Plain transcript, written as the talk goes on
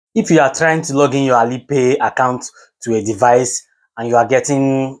If you are trying to log in your Alipay account to a device and you are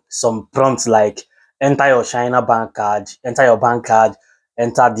getting some prompts like enter your China bank card, enter your bank card,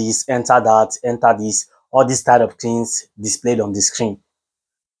 enter this, enter that, enter this, all these type of things displayed on the screen,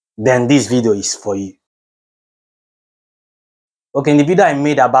 then this video is for you. Okay, in the video I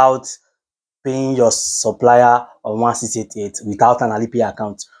made about paying your supplier on 1688 without an Alipay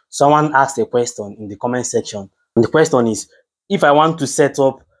account, someone asked a question in the comment section. And the question is, if I want to set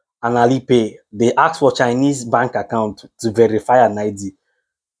up an Alipay, they ask for Chinese bank account to verify an ID.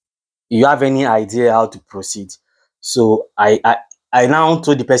 You have any idea how to proceed? So I now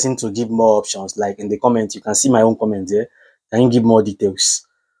told the person to give more options. Like in the comment, you can see my own comment there. Can you give more details?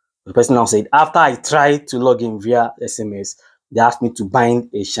 The person now said, after I tried to log in via SMS, they asked me to bind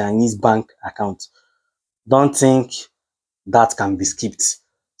a Chinese bank account. Don't think that can be skipped.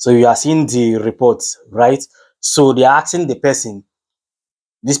 So you are seeing the report, right? So they are asking the person,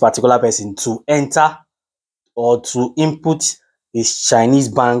 this particular person, to enter or to input his Chinese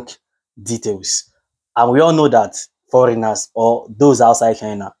bank details. And we all know that foreigners or those outside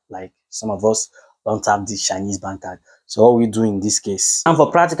China, like some of us, don't have the Chinese bank card. So what we do in this case? And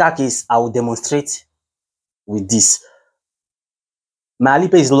for practical case, I will demonstrate with this. My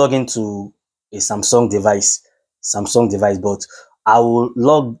Alipay is logged into a Samsung device, but I will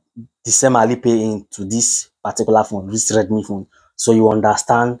log the same Alipay into this particular phone, this Redmi phone, so you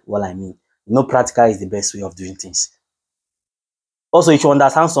understand what I mean. You know, practical is the best way of doing things. Also, you should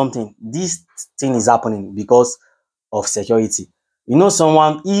understand something. This thing is happening because of security. You know,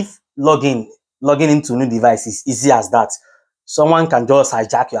 someone, if logging into new device is easy as that, someone can just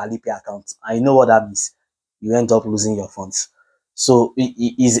hijack your Alipay account, and you know what that means. You end up losing your funds. So it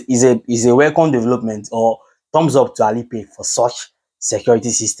is a welcome development, or thumbs up to Alipay for such security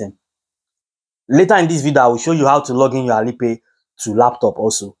system. Later in this video, I will show you how to log in your Alipay to laptop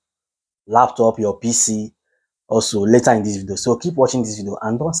also. Laptop, your PC, also later in this video. So keep watching this video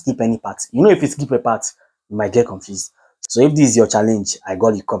and don't skip any part. You know, if you skip a part, you might get confused. So if this is your challenge, I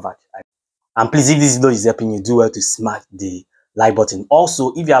got it covered. And please, if this video is helping you, do well to smash the like button.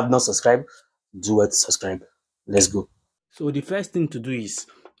 Also, if you have not subscribed, do well to subscribe. Let's go. So the first thing to do is,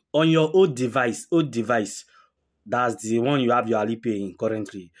 on your old device, that's the one you have your Alipay in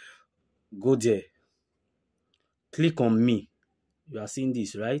currently, go there, click on me. You are seeing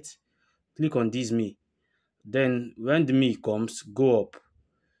this, right? Click on this me. Then when the me comes, go up,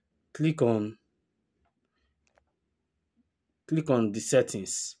 click on the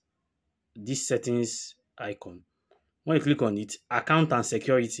settings, this settings icon. When you click on it, account and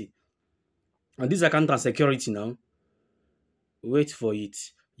security. And this account and security now, wait for it.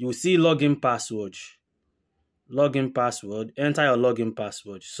 You see login password. Login password. Enter your login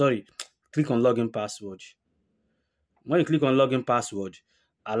password. Sorry, click on login password. When you click on login password,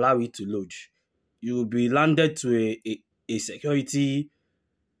 allow it to load. You will be landed to a security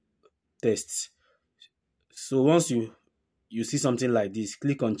test. So once you see something like this,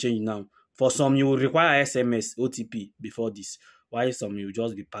 click on change now. For some, you will require SMS, OTP before this, while some you will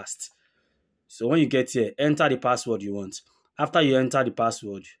just be passed. So when you get here, enter the password you want. After you enter the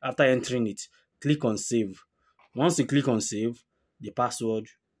password, after entering it, click on save. Once you click on save, the password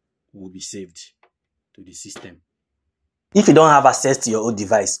will be saved to the system. If you don't have access to your old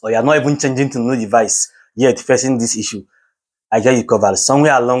device, or you're not even changing to new device yet facing this issue, I get you covered.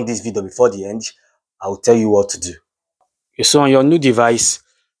 Somewhere along this video before the end, I will tell you what to do. So on your new device,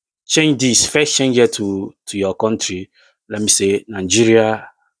 change this. First change it to your country. Let me say Nigeria.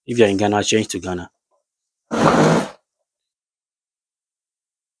 If you're in Ghana, change to Ghana.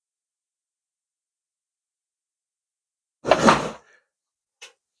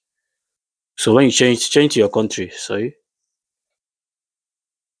 So when you change to your country, sorry.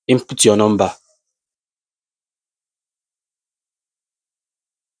 Input your number.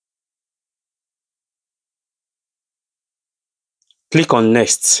 Click on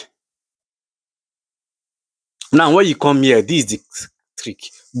next. Now when you come here, this is the trick.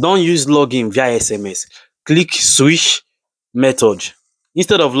 Don't use login via SMS. Click switch method.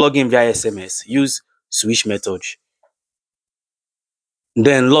 Instead of login via SMS, use switch method.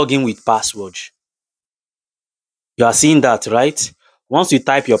 Then log in with password. You are seeing that, right? Once you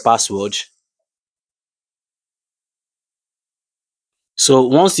type your password, so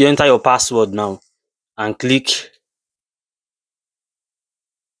once you enter your password now and click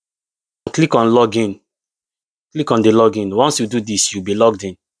on login, click on the login. Once you do this, you'll be logged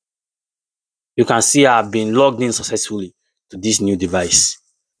in. You can see I've been logged in successfully to this new device.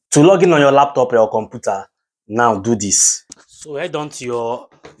 To log in on your laptop or your computer, now do this. So head on to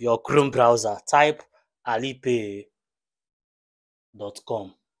your Chrome browser, type alipay.com.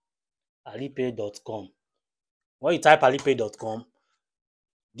 alipay.com. When you type alipay.com,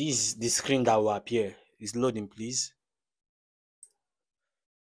 this is the screen that will appear. It's loading, please.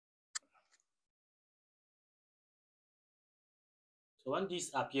 So when this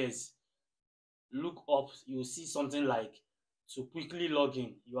appears, look up, you'll see something like to quickly log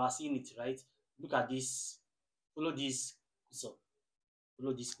in. You are seeing it, right? Look at this. Follow this cursor.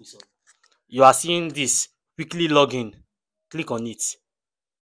 Follow this cursor. You are seeing this quickly log in. Click on it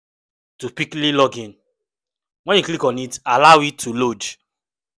to quickly log in. When you click on it, allow it to load.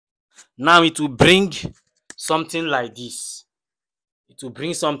 Now it will bring something like this. It will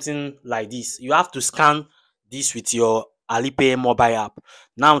bring something like this. You have to scan this with your Alipay mobile app.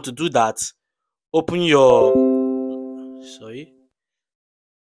 Now to do that, open your sorry.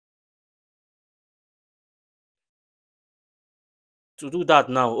 To do that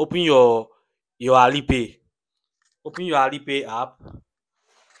now, open your Alipay. Open your Alipay app.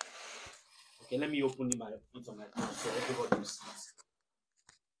 Okay, let me open it on my phone so everybody will see it.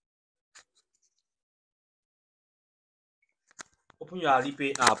 Open your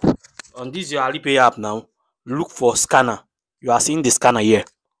Alipay app. On this your Alipay app now, look for scanner. You are seeing the scanner here.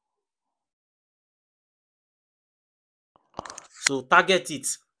 So target it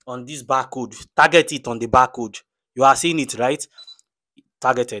on this barcode. Target it on the barcode. You are seeing it, right?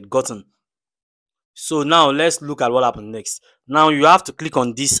 Targeted, gotten. So now let's look at what happened next. Now you have to click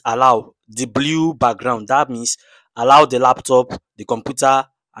on this allow, the blue background. That means allow the laptop, the computer,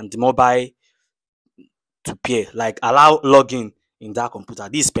 and the mobile to pair. Like allow login in that computer.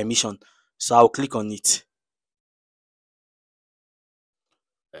 This is permission. So I'll click on it.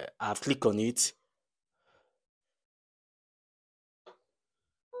 I've clicked on it.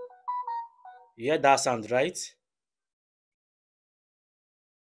 You hear that sound, right?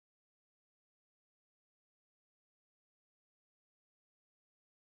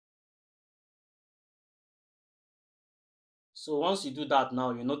 So once you do that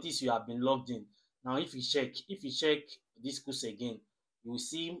now, you notice you have been logged in. Now if you check this course again, you will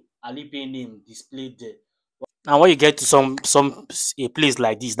see Alipay name displayed there. Now when you get to a place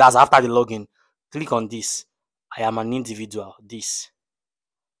like this, that's after the login, click on this. I am an individual. This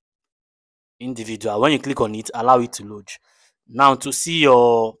individual. When you click on it, allow it to load. Now to see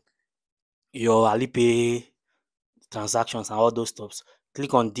your Alipay transactions and all those stuffs,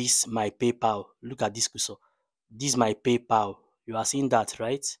 click on this my PayPal. Look at this cursor. This my PayPal. You are seeing that,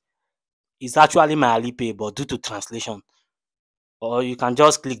 right? It's actually my Alipay, but due to translation, or you can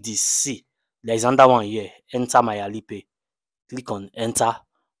just click this. See, there's another one here. Enter my Alipay. Click on enter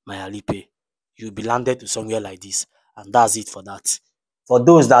my Alipay. You'll be landed to somewhere like this, and that's it for that. For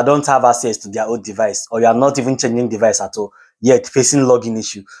those that don't have access to their own device, or you are not even changing device at all, yet facing login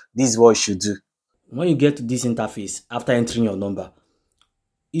issue, this is what you should do. When you get to this interface, after entering your number,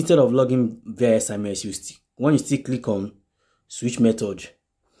 instead of logging via SMS, when you still click on switch method,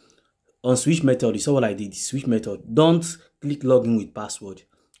 on switch method, you saw what I did, switch method, don't click login with password,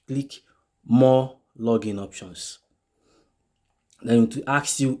 click more login options. Then it will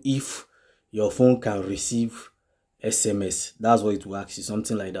ask you if your phone can receive SMS. That's what it will ask you,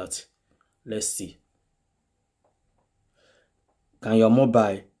 something like that. Let's see. Can your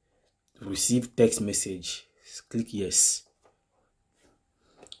mobile receive text message? Click yes.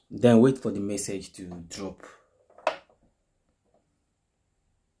 Then wait for the message to drop.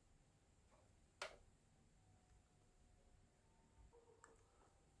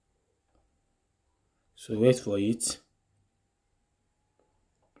 So wait for it.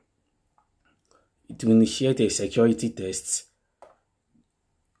 It will initiate a security test.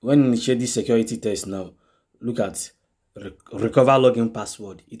 When initiate this security test now, look at recover login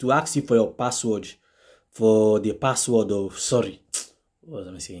password. It will ask you for your password, for the password of, sorry, what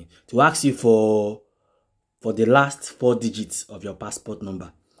was I saying? It will ask you for the last 4 digits of your passport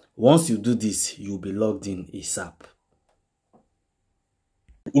number. Once you do this, you'll be logged in ASAP.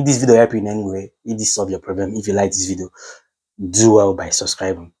 If this video helped you in any way, if this solved your problem, if you like this video, do well by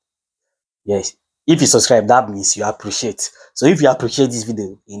subscribing. Yes, if you subscribe, that means you appreciate. So if you appreciate this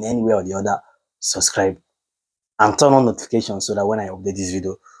video in any way or the other, subscribe and turn on notifications so that when I update this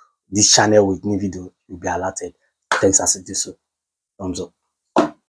video, this channel with new video, you'll be alerted. Thanks as you do so. Thumbs up.